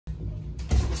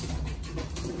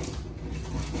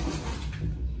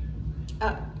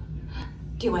Oh,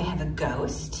 do I have a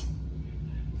ghost?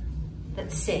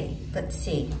 Let's see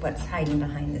what's hiding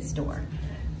behind this door.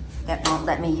 That won't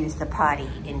let me use the potty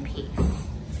in peace.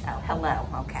 Oh, hello,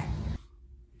 okay.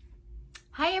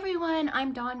 Hi everyone,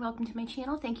 I'm Dawn. Welcome to my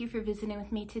channel. Thank you for visiting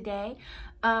with me today.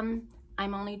 I'm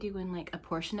only doing like a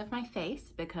portion of my face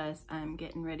because I'm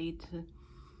getting ready to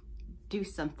do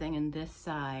something and this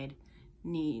side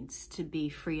needs to be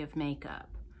free of makeup.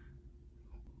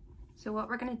 So what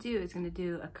we're gonna do is gonna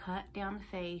do a cut down the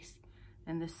face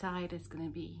and this side is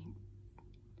gonna be,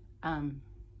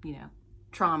 you know,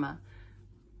 trauma.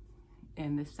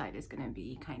 And this side is gonna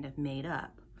be kind of made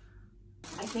up.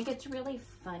 I think it's really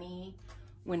funny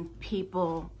when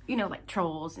people, you know, like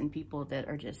trolls and people that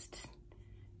are just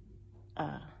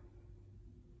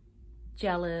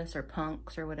jealous or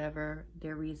punks or whatever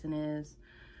their reason is,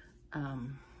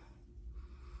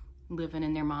 living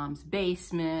in their mom's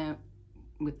basement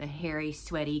with a hairy,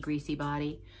 sweaty, greasy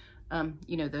body.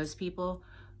 You know, those people,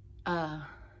 I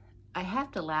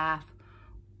have to laugh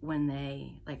when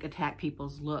they like attack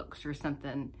people's looks or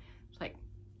something. It's like,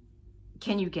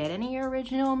 can you get any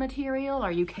original material?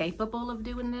 Are you capable of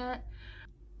doing that?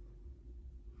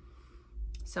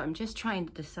 So I'm just trying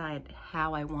to decide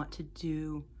how I want to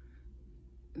do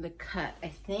the cut. I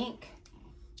think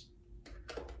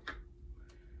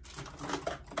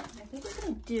we're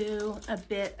gonna do a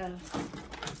bit of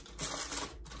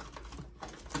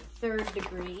 3rd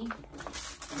degree.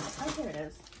 Oh, here it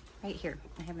is. Right here,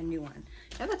 I have a new one.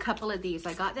 I have a couple of these.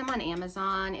 I got them on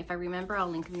Amazon. If I remember, I'll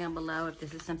link them down below if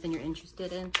this is something you're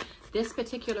interested in. This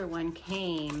particular one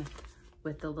came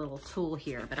with the little tool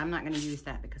here, but I'm not gonna use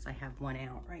that because I have one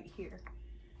out right here.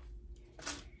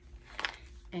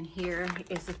 And here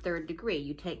is the 3rd degree.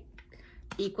 You take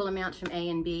equal amounts from A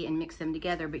and B and mix them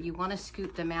together, but you wanna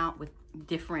scoop them out with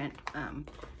different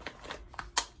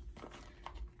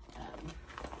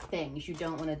things. You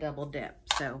don't wanna double dip.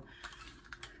 So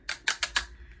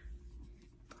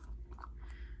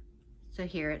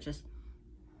here it just,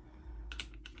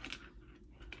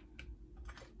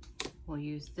 we'll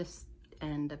use this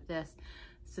end of this.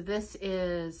 So this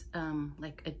is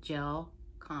like a gel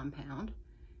compound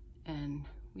and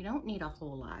we don't need a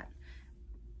whole lot.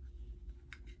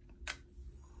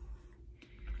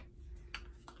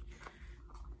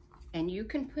 And you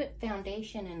can put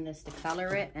foundation in this to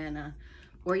color it, and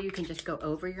or you can just go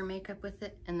over your makeup with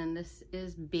it. And then this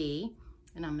is B,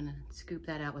 and I'm gonna scoop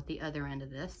that out with the other end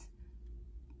of this.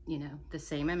 You know, the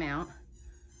same amount.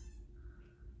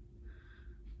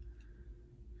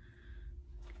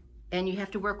 And you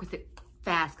have to work with it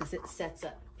fast because it sets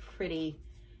up pretty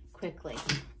quickly.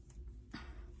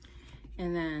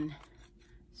 And then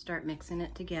start mixing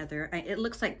it together. It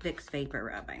looks like Vicks Vapor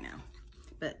Rub, I know,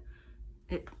 but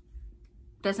it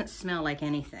doesn't smell like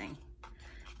anything.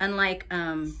 Unlike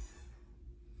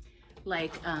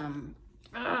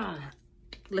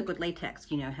liquid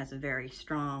latex, you know, has a very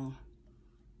strong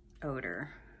odor.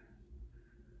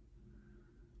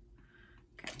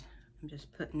 Okay, I'm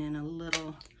just putting in a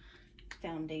little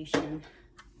foundation.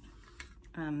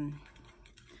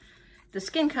 The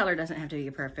skin color doesn't have to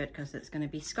be perfect because it's going to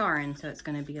be scarring, so it's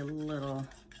going to be a little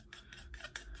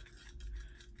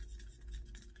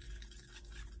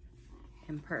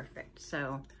imperfect.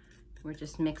 So we're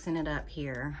just mixing it up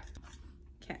here.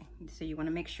 Okay, so you want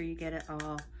to make sure you get it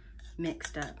all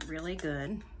mixed up really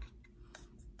good.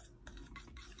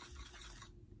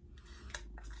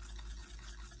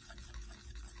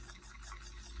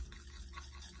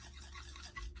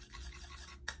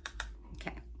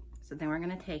 Okay, so then we're going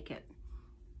to take it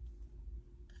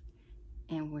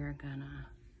and we're gonna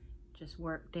just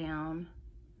work down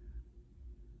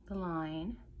the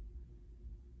line.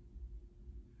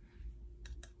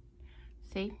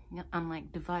 See, I'm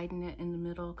like dividing it in the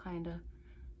middle, kind of.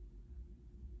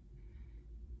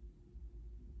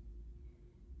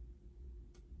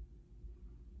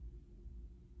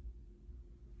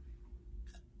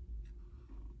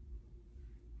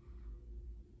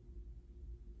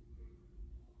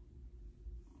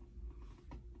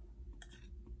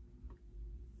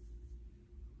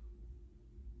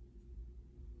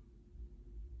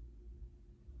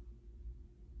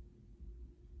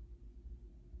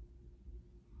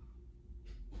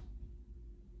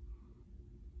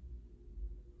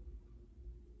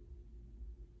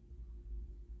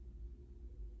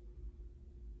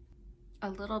 A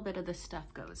little bit of this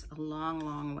stuff goes a long,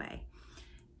 long way.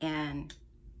 And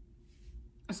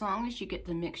as long as you get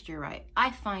the mixture right,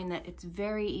 I find that it's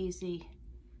very easy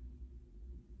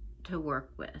to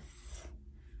work with.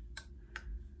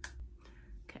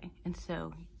 Okay, and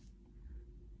so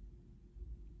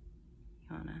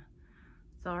you wanna,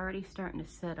 it's already starting to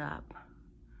set up.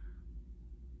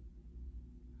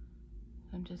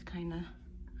 I'm just kind of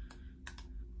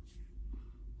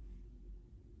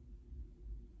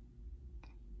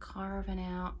carving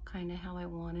out kind of how I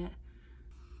want it.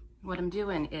 What I'm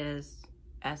doing is,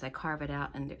 as I carve it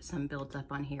out and some builds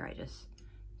up on here, I just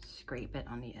scrape it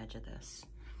on the edge of this.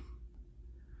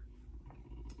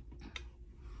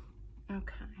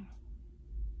 Okay.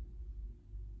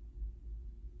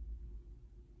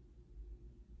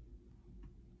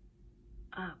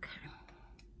 Okay.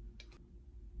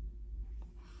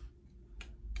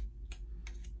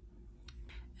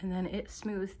 And then it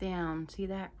smooths down, see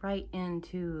that, right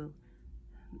into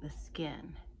the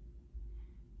skin.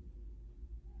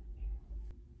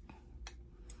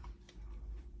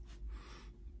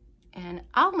 And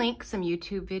I'll link some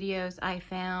YouTube videos I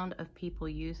found of people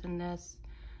using this.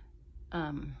 There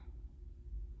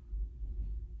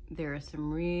are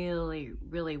some really,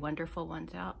 really wonderful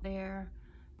ones out there.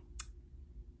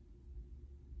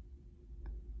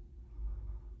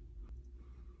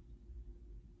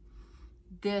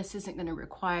 This isn't going to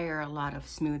require a lot of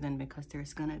smoothing because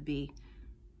there's going to be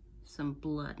some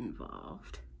blood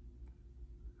involved.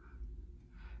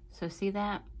 So see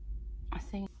that? I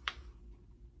think.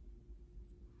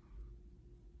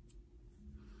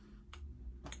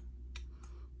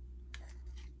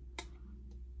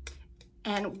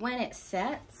 And when it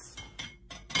sets,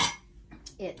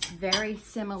 it's very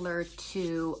similar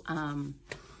to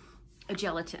a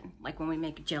gelatin, like when we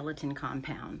make gelatin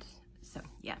compounds. So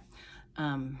yeah.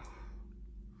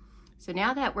 So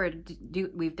now that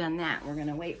we've done that, we're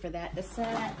gonna wait for that to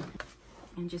set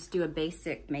and just do a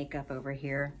basic makeup over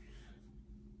here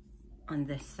on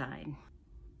this side.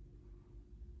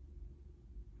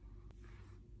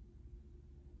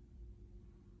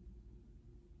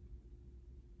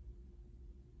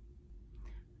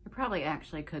 I probably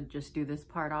actually could just do this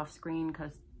part off screen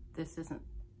because this isn't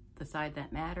the side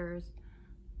that matters.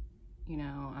 You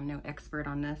know, I'm no expert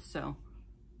on this, so,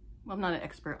 well, I'm not an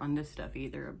expert on this stuff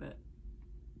either, but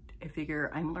I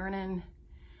figure I'm learning.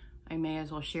 I may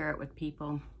as well share it with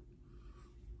people.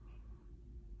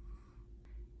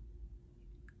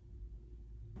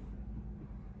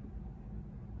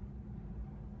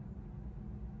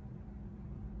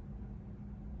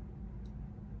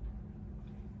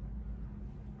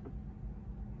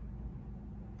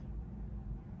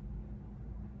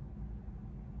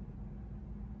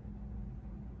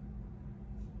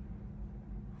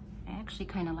 I actually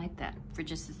kind of like that for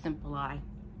just a simple eye,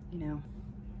 you know.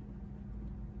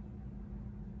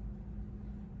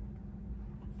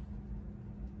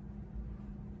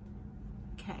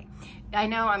 Okay, I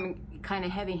know I'm kind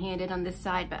of heavy-handed on this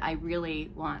side, but I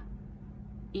really want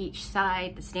each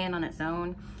side to stand on its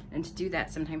own, and to do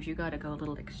that sometimes you got to go a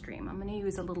little extreme. I'm going to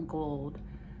use a little gold.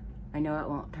 I know it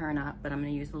won't turn up, but I'm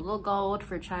going to use a little gold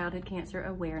for Childhood Cancer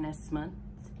Awareness Month.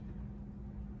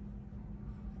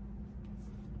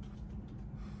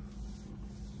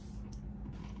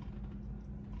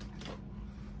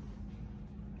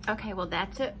 Okay, well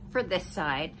that's it for this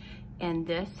side, and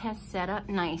this has set up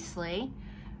nicely.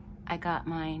 I got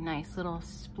my nice little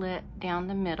split down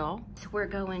the middle. So we're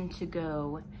going to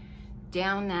go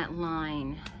down that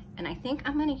line, and I think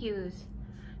I'm gonna use,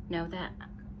 no, that,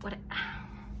 what,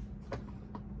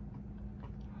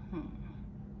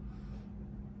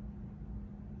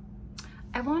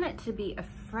 I want it to be a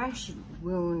fresh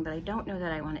wound, but I don't know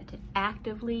that I want it to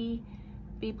actively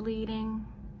be bleeding,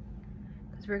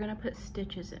 because we're gonna put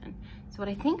stitches in. So what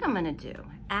I think I'm gonna do,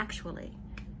 actually,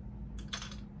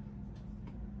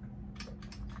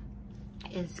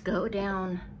 is go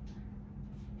down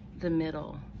the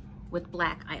middle with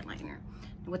black eyeliner.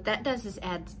 What that does is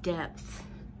adds depth.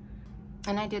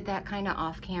 And I did that kind of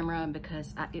off camera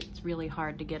because it's really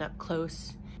hard to get up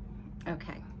close.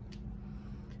 Okay.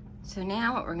 So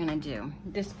now what we're gonna do,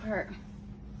 this part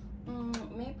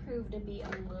may prove to be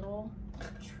a little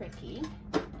tricky.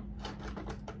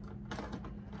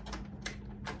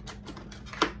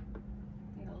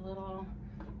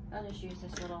 I'll just use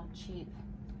this little cheap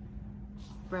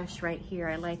brush right here.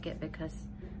 I like it because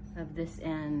of this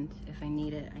end. If I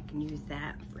need it, I can use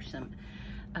that for some,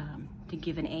 to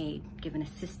give an aid, give an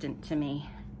assistant to me.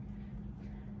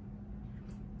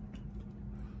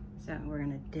 So we're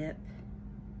gonna dip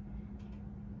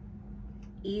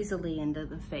easily into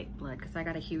the fake blood because I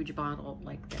got a huge bottle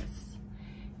like this.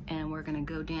 And we're gonna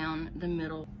go down the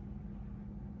middle.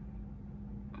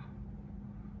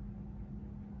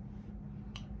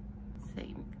 So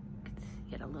you can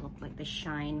get a little, like the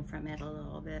shine from it a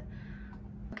little bit.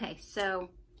 Okay, so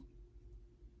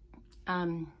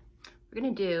what we're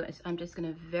gonna do is I'm just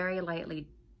gonna very lightly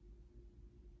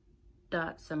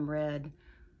dot some red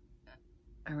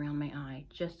around my eye,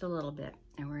 just a little bit.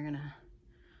 And we're gonna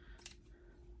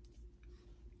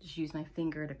just use my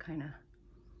finger to kind of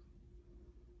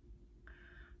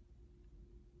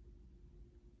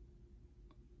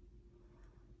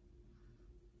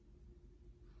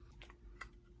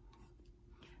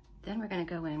then we're going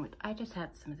to go in with, I just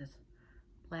had some of this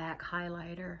black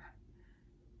highlighter,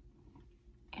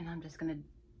 and I'm just going to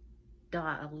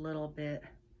dot a little bit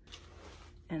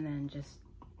and then just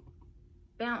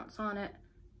bounce on it.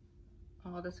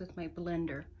 All this with my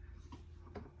blender.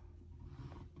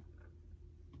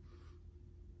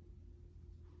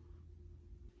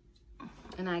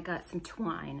 And I got some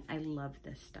twine. I love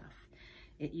this stuff.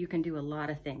 You can do a lot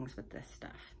of things with this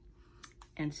stuff.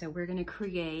 And so we're going to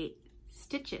create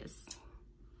stitches.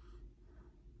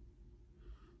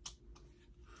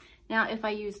 Now, if I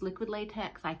use liquid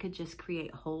latex, I could just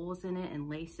create holes in it and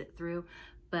lace it through,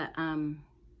 but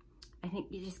I think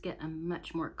you just get a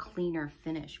much more cleaner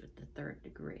finish with the 3rd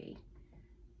degree.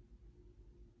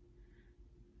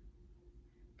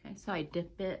 Okay, so I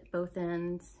dip it both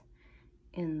ends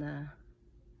in the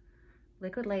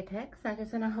liquid latex. I'm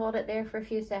just gonna hold it there for a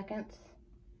few seconds.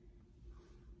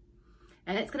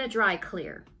 And it's gonna dry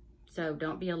clear, so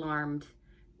don't be alarmed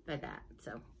by that.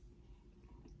 So,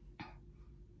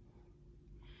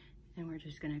 and we're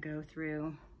just gonna go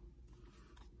through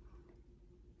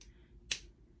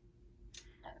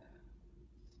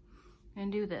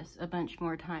and do this a bunch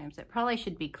more times. It probably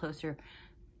should be closer,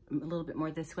 a little bit more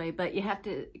this way, but you have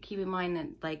to keep in mind that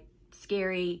like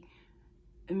scary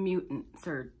mutants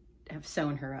have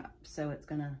sewn her up, so it's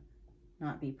gonna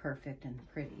not be perfect and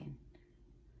pretty and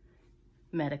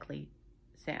medically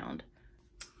sound.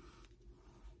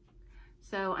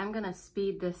 So I'm gonna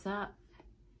speed this up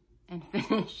and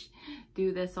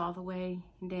do this all the way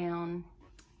down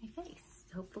my face.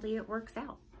 Hopefully it works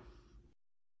out.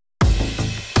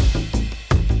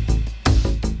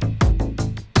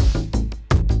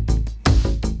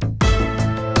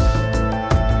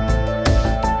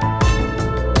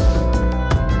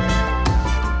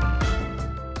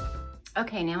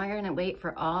 Okay, now we're gonna wait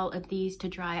for all of these to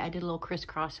dry. I did a little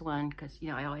crisscross one because, you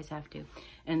know, I always have to.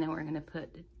 And then we're gonna put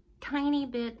a tiny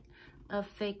bit of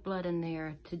fake blood in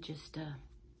there to just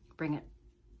bring it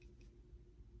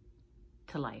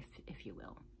to life, if you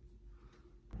will.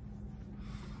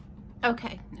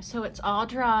 Okay, so it's all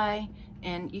dry,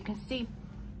 and you can see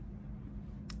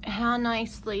how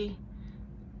nicely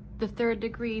the 3rd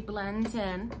degree blends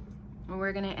in. And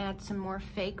we're gonna add some more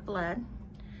fake blood.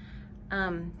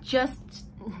 Just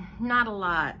not a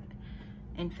lot.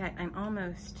 In fact, I'm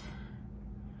almost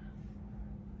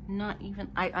not even,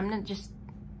 I'm not just,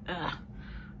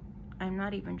 I'm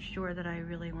not even sure that I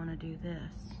really want to do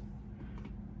this.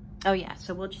 Oh yeah,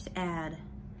 so we'll just add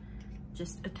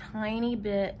just a tiny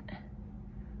bit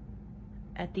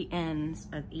at the ends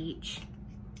of each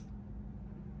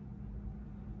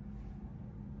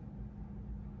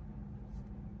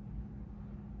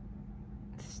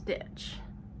stitch.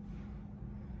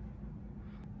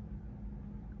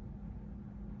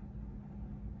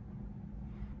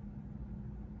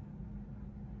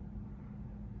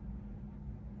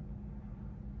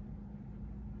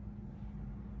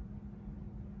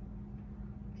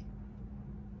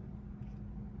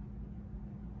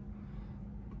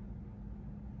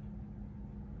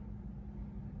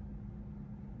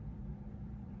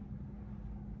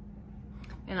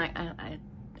 And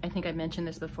I think I mentioned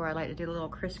this before, I like to do a little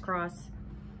crisscross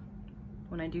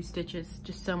when I do stitches,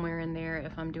 just somewhere in there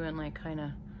if I'm doing like kind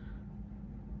of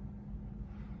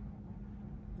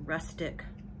rustic.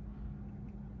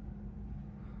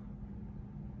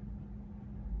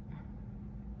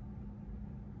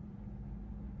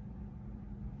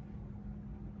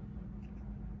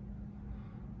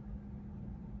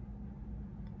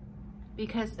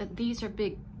 Because these are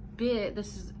big,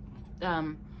 this is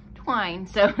twine,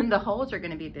 so the holes are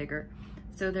going to be bigger,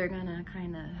 so they're going to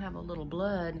kind of have a little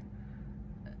blood,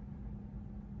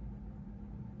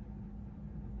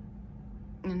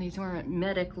 and these weren't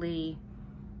medically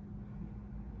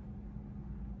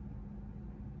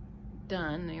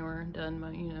done. They were done by,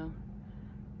 you know,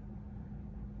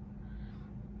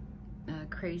 a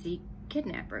crazy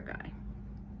kidnapper guy.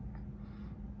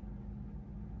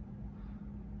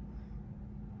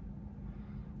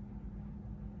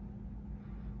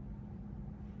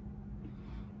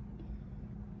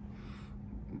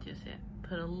 Just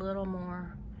put a little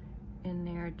more in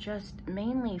there, just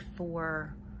mainly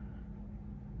for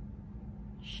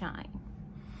shine,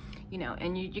 you know.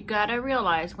 And you gotta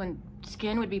realize when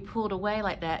skin would be pulled away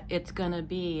like that, it's gonna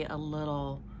be a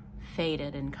little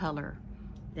faded in color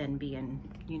than being,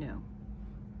 you know,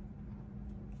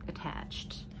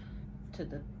 attached to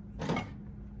the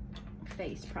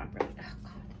face properly. Oh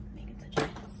God, I'm making such a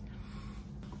mess.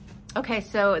 Okay,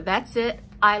 so that's it.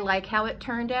 I like how it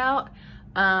turned out.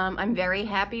 I'm very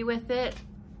happy with it.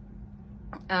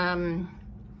 And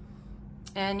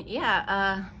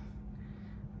yeah,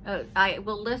 I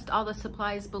will list all the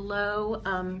supplies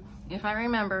below, if I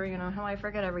remember, you know how I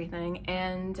forget everything.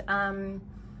 And I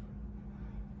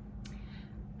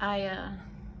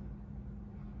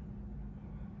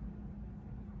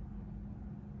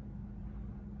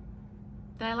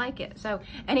like it. So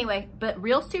anyway, but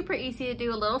real super easy to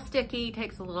do, a little sticky,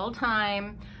 takes a little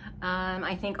time.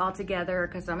 I think altogether,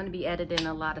 because I'm going to be editing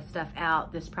a lot of stuff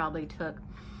out, this probably took,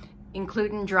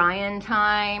 including drying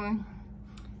time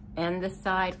and this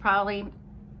side, probably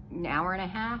an hour and a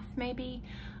half maybe.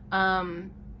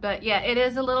 But yeah, it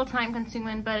is a little time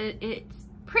consuming, but it's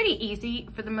pretty easy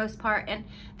for the most part. And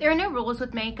there are no rules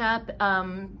with makeup.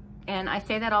 And I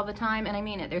say that all the time, and I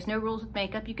mean it. There's no rules with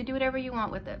makeup. You can do whatever you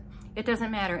want with it. It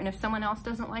doesn't matter. And if someone else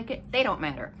doesn't like it, they don't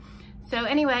matter. So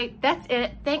anyway, that's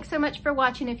it. Thanks so much for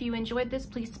watching. If you enjoyed this,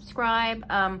 please subscribe.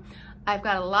 I've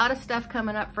got a lot of stuff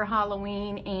coming up for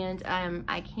Halloween, and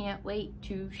I can't wait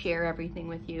to share everything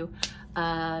with you.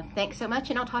 Thanks so much,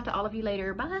 and I'll talk to all of you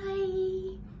later.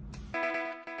 Bye.